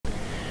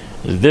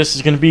This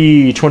is going to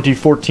be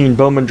 2014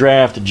 Bowman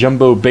Draft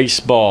Jumbo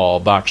Baseball,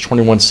 box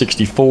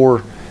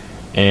 2164.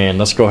 And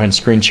let's go ahead and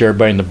screen share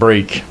everybody in the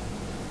break.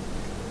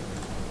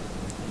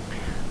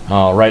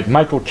 All right,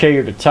 Michael K.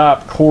 you're at the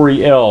top,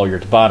 Corey L. you're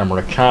at the bottom.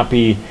 We're going to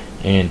copy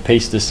and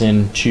paste this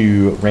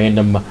into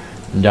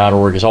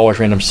random.org. As always,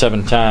 random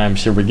 7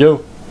 times. Here we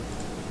go.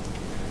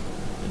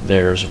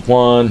 There's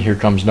 1. Here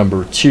comes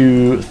number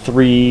 2,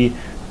 3.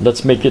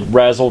 Let's make it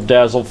razzle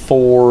dazzle.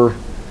 4,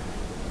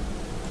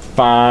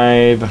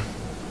 5,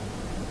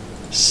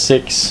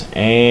 6,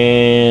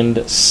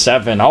 and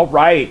 7. All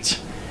right.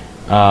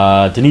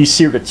 Denise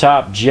C. you're at the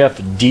top,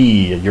 Jeff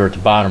D. you're at the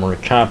bottom. We're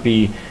going to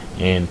copy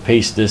and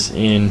paste this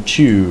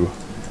into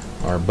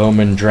our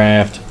Bowman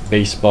Draft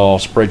Baseball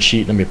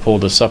spreadsheet. Let me pull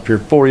this up here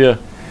for you.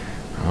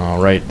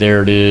 All right,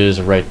 there it is,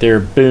 right there.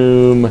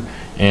 Boom.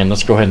 And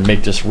let's go ahead and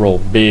make this roll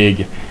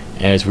big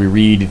as we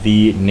read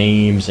the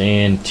names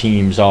and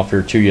teams off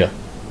here to you.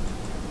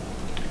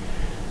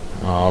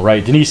 All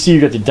right, Denise C.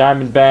 you got the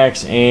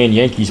Diamondbacks and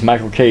Yankees.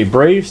 Michael K.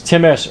 Braves.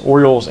 Tim S.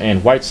 Orioles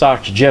and White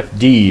Sox. Jeff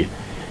D.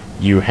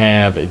 you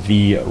have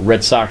the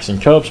Red Sox and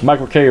Cubs.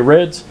 Michael K.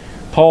 Reds.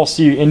 Paul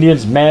C.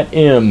 Indians. Matt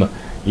M.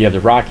 you have the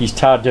Rockies.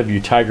 Todd W.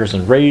 Tigers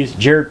and Rays.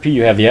 Jared P.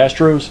 you have the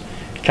Astros.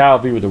 Kyle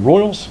B. with the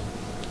Royals.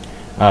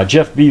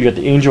 Jeff B. you got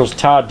the Angels.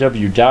 Todd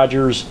W.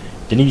 Dodgers.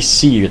 Denise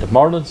C. you got the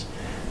Marlins.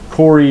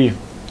 Corey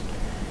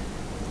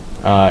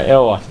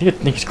L. I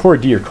think it's Corey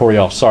D. or Corey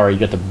L. Sorry, you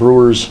got the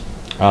Brewers.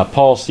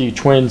 Paul C.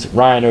 Twins.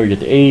 Ryan O. you got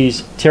the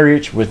A's. Terry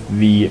H. with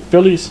the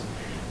Phillies.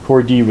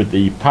 Corey D. with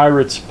the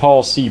Pirates.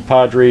 Paul C.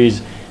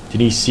 Padres.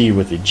 Denise C.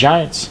 with the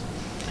Giants.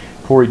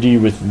 Corey D.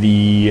 with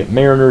the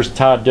Mariners.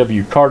 Todd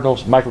W.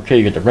 Cardinals. Michael K.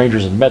 you got the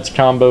Rangers and Mets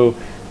combo.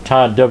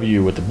 Todd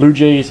W. with the Blue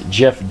Jays.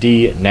 Jeff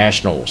D.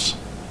 Nationals.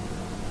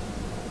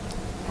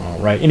 All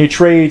right. Any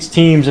trades,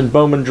 teams, and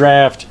Bowman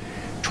Draft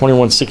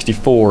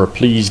 2164,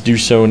 please do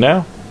so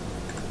now.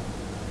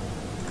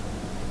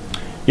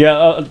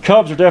 Yeah,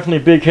 Cubs are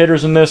definitely big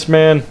hitters in this,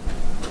 man.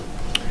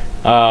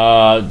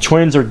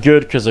 Twins are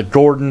good because of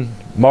Gordon.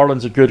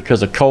 Marlins are good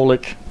because of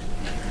Kolick.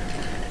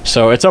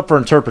 So it's up for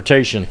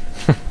interpretation.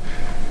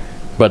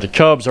 But the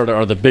Cubs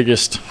are the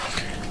biggest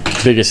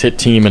hit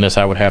team in this,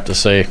 I would have to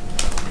say.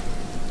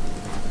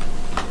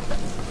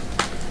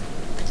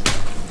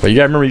 But you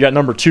got to remember, you got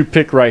number 2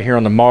 pick right here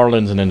on the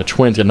Marlins, and then the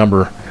Twins got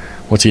number,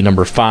 what's he,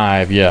 number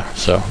 5? Yeah,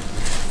 so.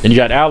 And you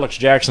got Alex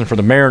Jackson for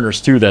the Mariners,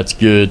 too. That's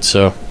good,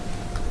 so.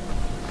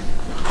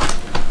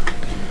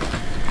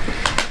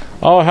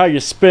 Oh, how you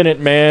spin it,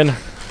 man.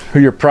 Who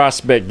your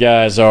prospect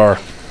guys are.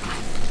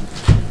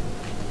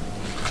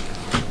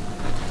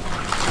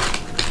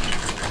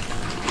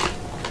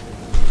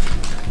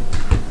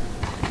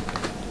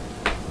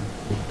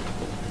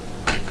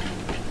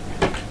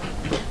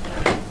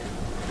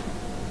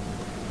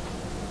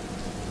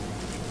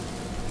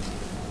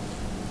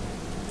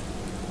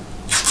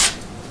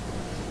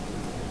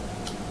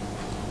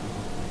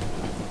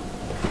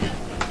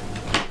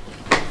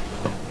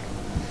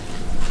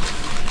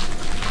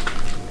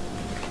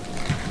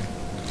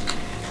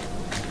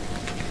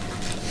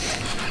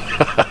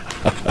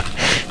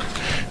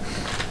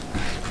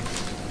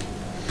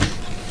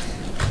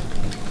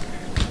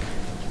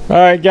 All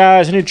right,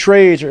 guys, any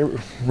trades?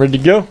 Ready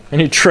to go?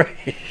 Any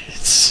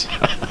trades?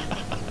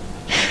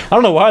 I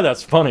don't know why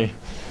that's funny.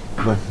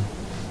 But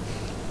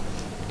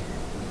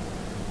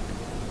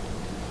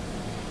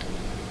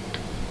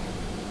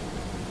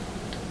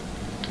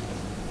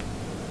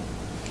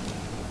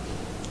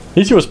at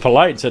least he was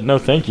polite and said no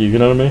thank you, you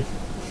know what I mean?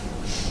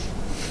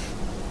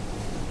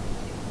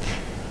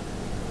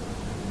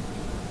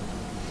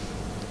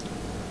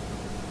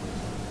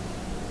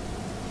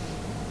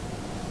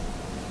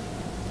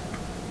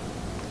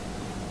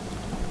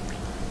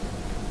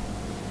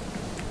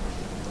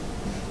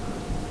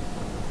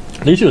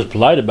 At least he was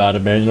polite about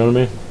it, man, you know what I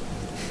mean?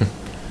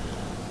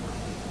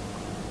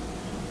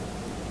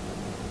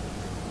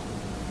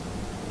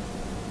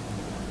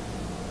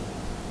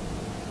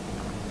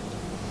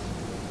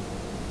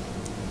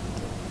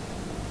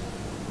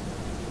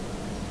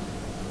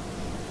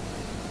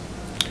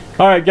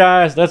 All right,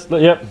 guys, that's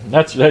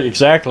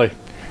exactly.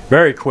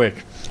 Very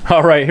quick.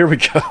 All right, here we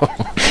go.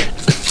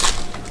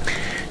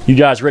 You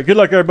guys ready? Good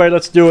luck, everybody.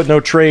 Let's do it.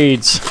 No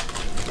trades.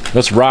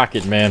 Let's rock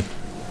it, man.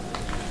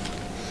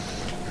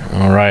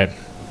 All right.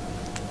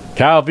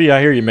 Kyle V, I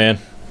hear you, man.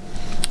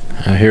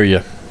 I hear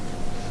you.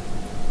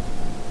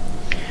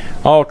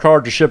 All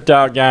cards are shipped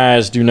out,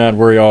 guys. Do not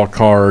worry. All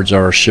cards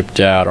are shipped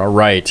out. All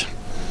right.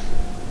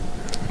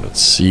 Let's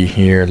see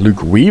here.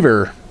 Luke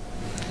Weaver.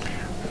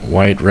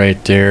 White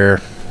right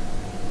there.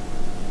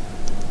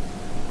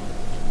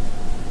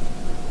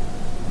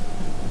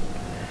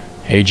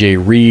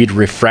 AJ Reed,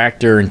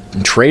 refractor,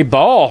 and Trey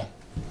Ball.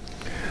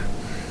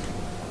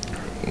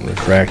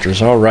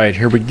 Refractors. All right,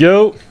 here we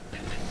go.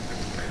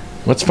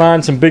 Let's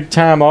find some big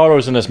time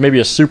autos in this. Maybe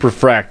a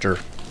superfractor.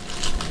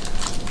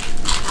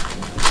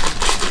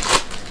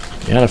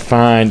 Gotta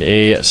find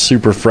a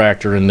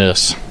superfractor in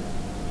this.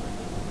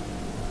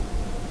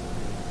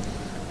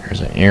 There's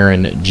an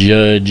Aaron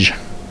Judge.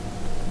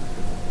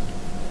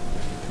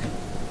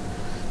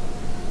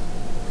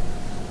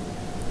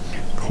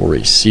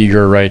 Corey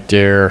Seager right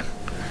there.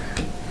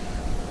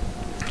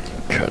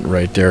 Cut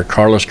right there.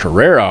 Carlos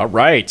Carrera. All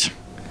right.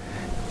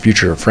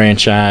 Future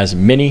franchise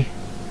mini.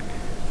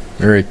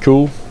 Very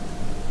cool.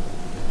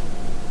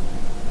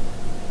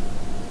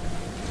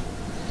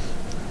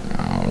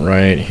 All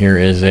right. Here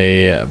is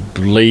a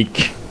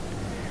Blake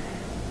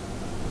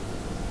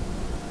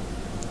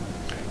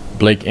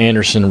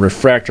Anderson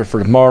refractor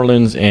for the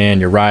Marlins and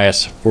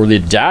Urias for the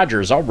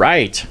Dodgers. All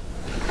right.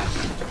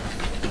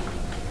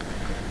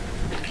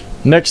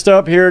 Next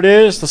up, here it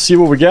is. Let's see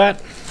what we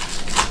got.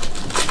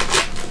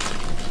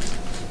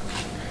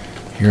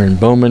 Here in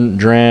Bowman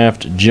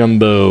Draft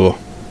Jumbo.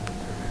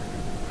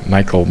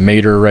 Michael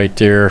Mater right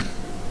there.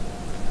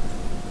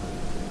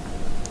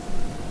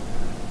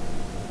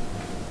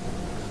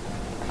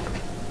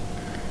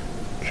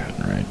 Cut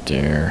right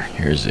there.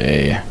 Here's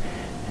a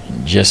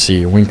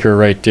Jesse Winker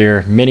right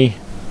there, mini.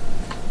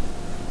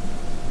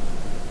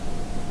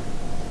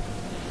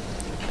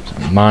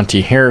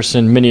 Monty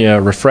Harrison, mini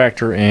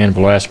refractor, and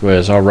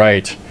Velasquez. All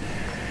right.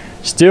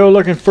 Still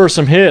looking for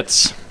some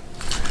hits.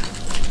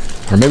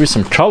 Or maybe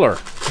some color.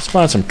 Let's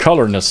find some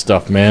color in this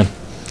stuff, man.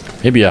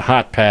 Maybe a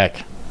hot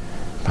pack.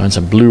 Find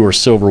some blue or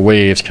silver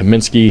waves.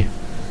 Kaminsky.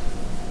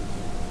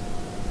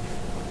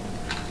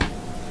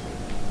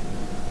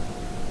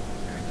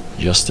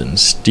 Justin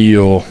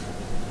Steele.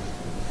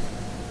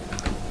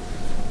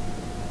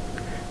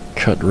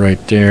 Cut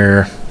right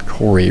there.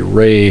 Corey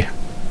Ray.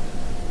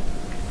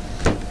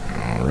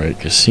 All right,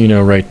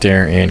 Casino right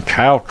there. And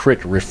Kyle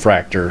Crick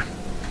refractor.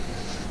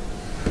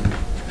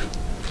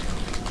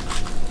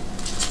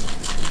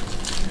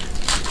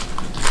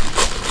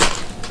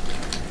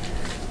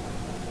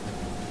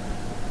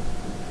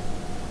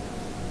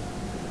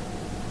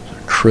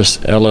 Chris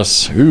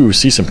Ellis. Ooh,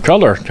 see some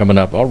color coming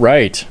up. All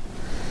right.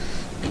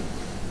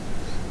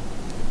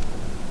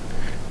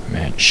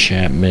 Matt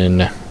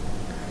Chapman.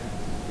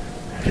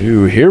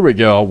 Ooh, here we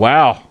go.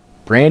 Wow.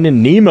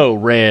 Brandon Nemo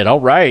red.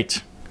 All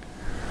right.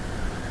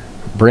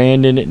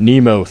 Brandon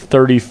Nemo,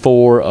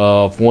 34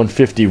 of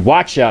 150.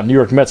 Watch out, New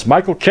York Mets.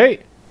 Michael K.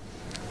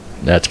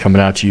 That's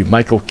coming out to you.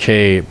 Michael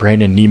K.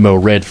 Brandon Nemo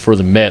red for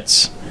the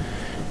Mets.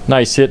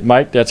 Nice hit,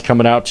 Mike. That's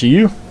coming out to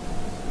you.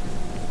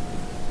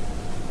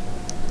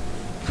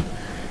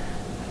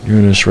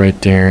 Doing this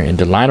right there. And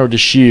Delino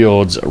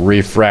DeShields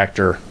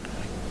refractor.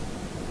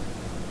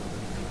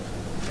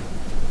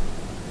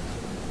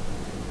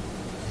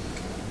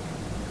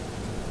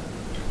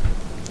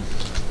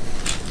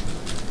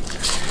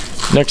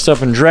 Next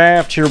up in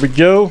draft, here we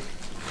go.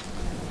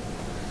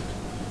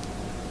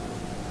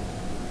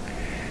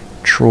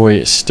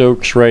 Troy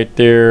Stokes right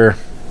there.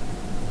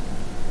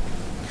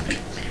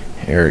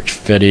 Eric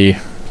Fetty.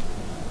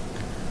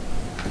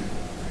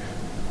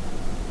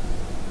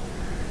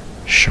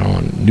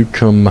 Sean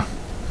Newcomb. All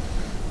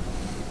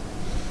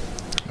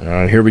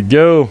right, here we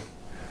go.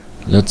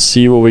 Let's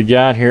see what we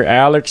got here.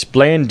 Alex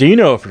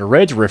Blandino for the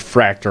Reds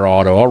refractor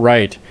auto. All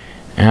right.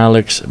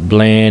 Alex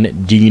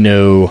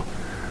Blandino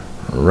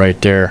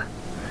right there.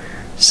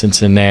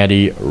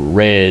 Cincinnati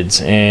Reds.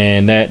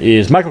 And that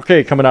is Michael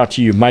K coming out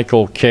to you.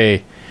 Michael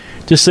K.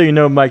 Just so you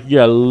know, Mike, you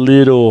got a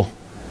little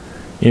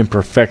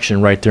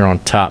imperfection right there on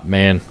top,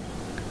 man.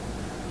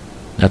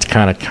 That's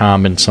kind of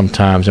common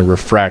sometimes in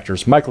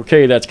refractors. Michael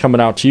K, that's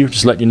coming out to you.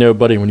 Just let you know,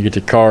 buddy, when you get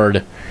the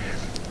card.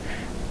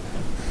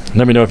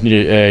 Let me know if you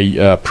need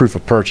a proof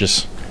of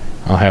purchase.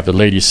 I'll have the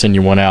ladies send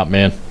you one out,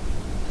 man.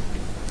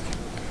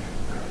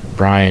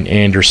 Brian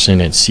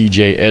Anderson and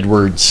C.J.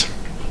 Edwards.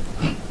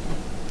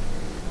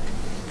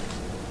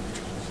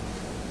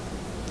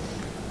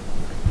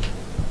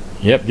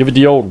 Yep, give it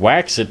the old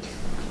wax it.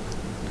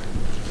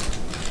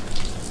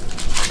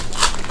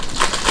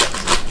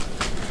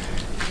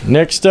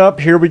 Next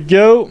up, here we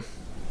go.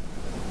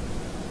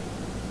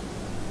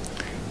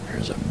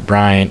 There's a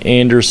Brian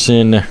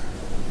Anderson. There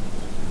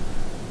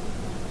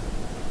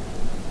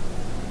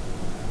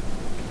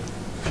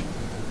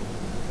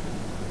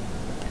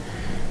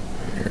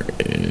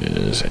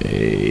is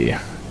a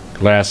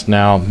Glass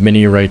Now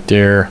mini right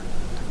there.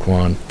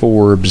 Quan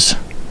Forbes.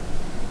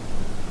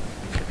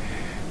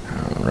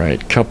 All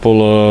right,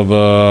 couple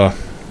of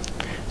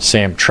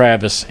Sam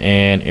Travis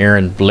and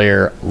Aaron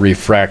Blair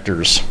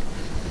refractors.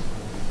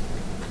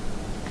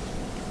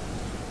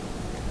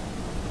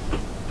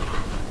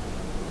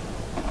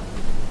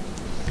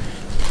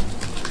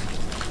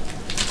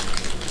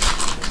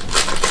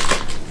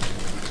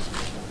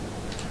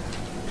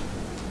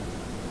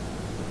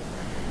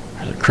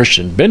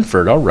 Christian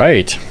Benford, all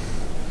right.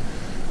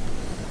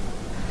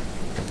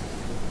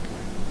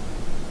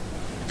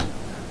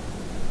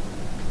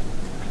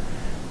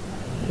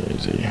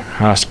 There's a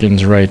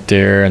Hoskins right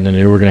there, and then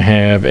we're going to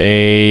have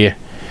a,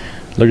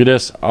 look at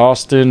this,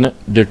 Austin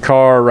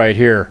Dakar right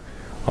here.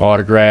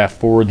 Autograph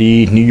for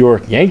the New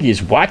York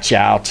Yankees. Watch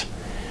out.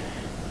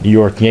 New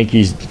York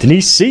Yankees,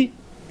 Denise C.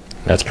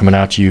 That's coming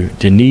out to you,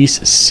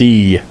 Denise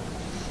C.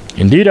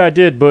 Indeed I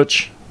did,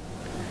 Butch.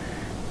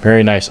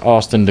 Very nice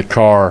Austin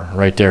Dakar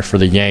right there for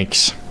the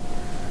Yanks.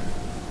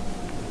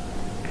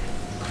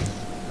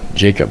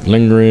 Jacob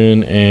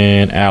Lindgren,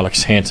 and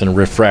Alex Hansen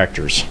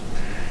refractors.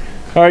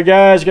 All right,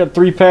 guys, got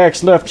 3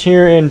 packs left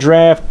here in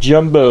Draft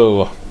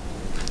Jumbo.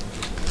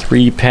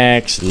 3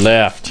 packs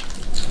left.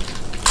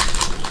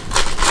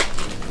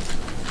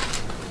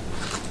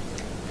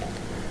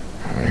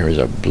 Here's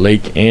a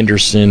Blake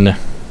Anderson.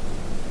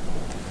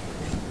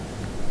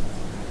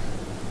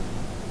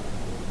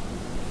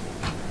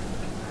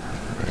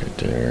 Right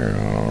there.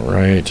 All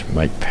right.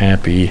 Mike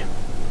Pappy.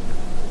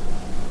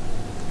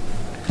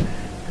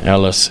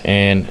 Ellis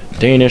and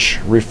Danish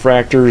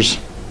refractors.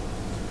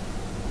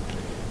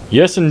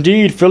 Yes,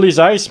 indeed. Phillies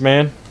ice,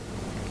 man.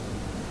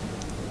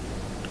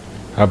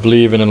 I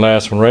believe in the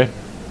last one, right?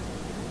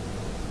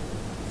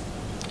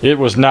 It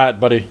was not,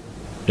 buddy.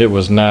 It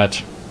was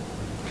not.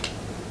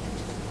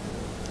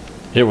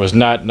 It was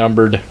not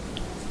numbered.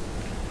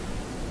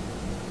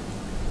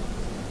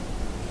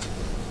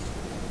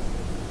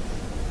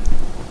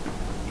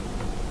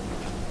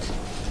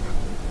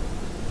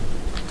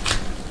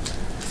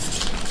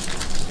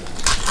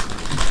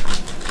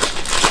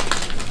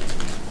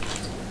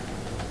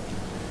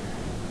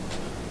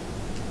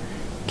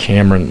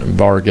 Cameron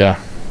Varga.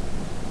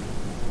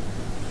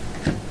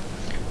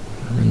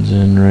 Runs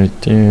in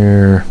right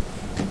there.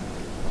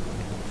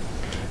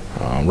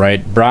 All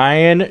right,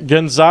 Brian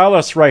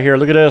Gonzalez right here.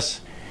 Look at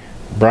this.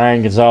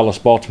 Brian Gonzalez,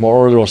 Baltimore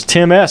Orioles.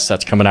 Tim S.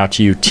 That's coming out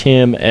to you.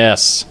 Tim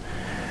S.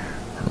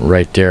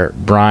 Right there.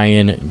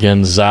 Brian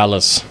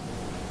Gonzalez.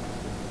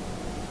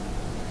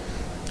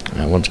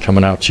 That one's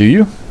coming out to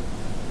you.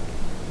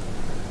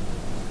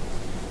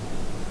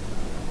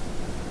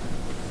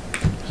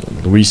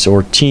 Luis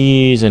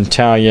Ortiz,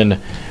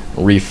 Italian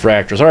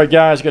refractors. All right,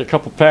 guys, got a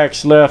couple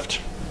packs left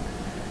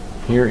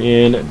here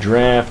in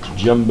Draft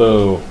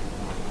Jumbo.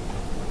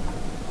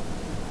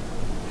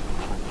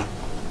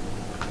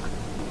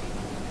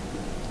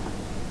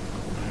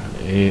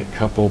 A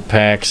couple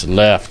packs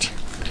left.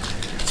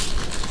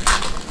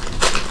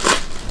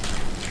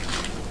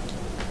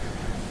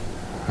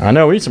 I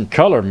know, we need some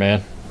color,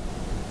 man.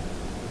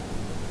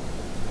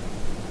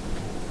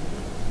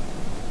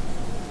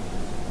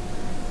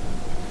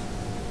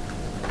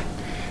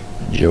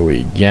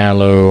 Joey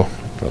Gallo,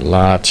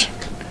 Velat.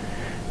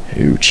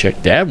 Ooh,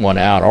 check that one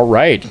out. All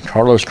right,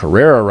 Carlos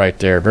Carrera right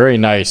there. Very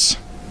nice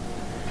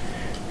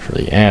for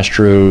the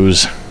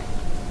Astros.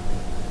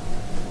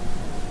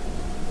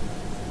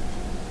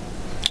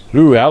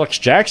 Ooh, Alex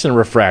Jackson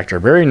refractor.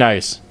 Very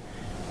nice.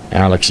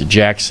 Alex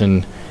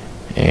Jackson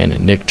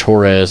and Nick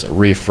Torres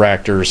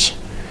refractors.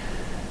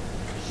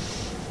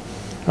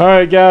 All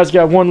right, guys,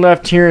 got one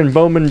left here in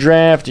Bowman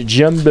Draft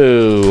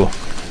Jumbo.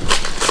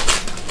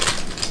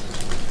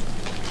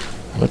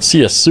 Let's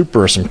see a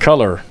super, some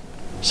color,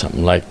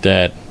 something like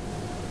that.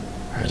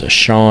 There's a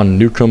Sean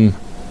Newcomb.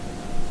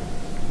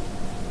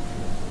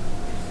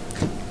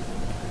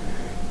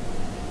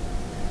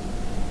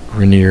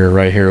 Grenier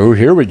right here. Oh,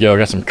 here we go.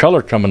 Got some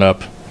color coming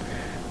up.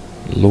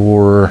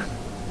 Lure.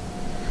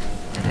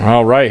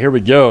 All right, here we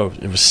go.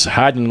 It was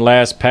hiding in the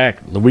last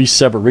pack. Luis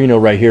Severino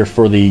right here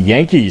for the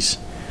Yankees.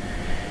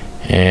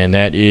 And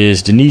that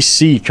is Denise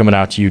C. coming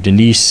out to you.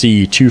 Denise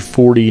C.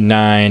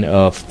 249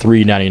 of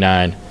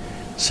 399.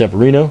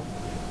 Severino.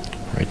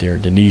 Right there,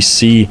 Denise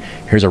C.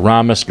 Here's a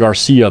Ramos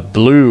Garcia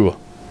blue.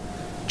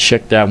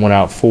 Check that one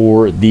out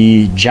for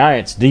the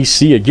Giants. Denise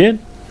C.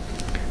 again.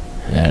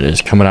 That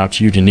is coming out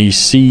to you, Denise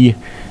C.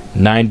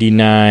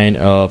 99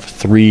 of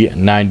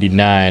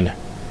 399.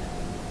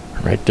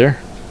 Right there.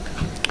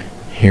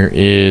 Here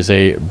is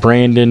a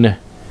Brandon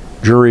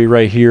Drury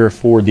right here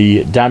for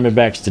the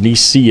Diamondbacks.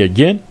 Denise C.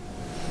 again.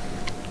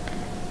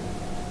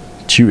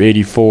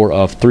 284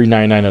 of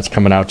 399. That's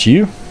coming out to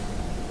you.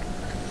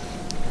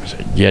 There's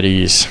a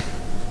Yetis.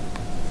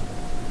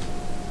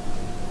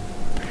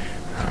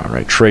 All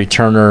right, Trey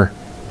Turner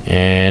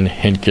and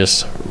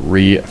Hinkes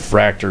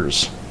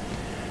refractors.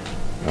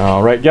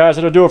 All right, guys,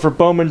 that'll do it for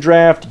Bowman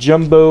Draft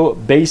Jumbo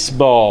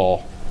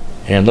Baseball.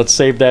 And let's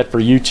save that for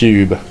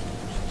YouTube.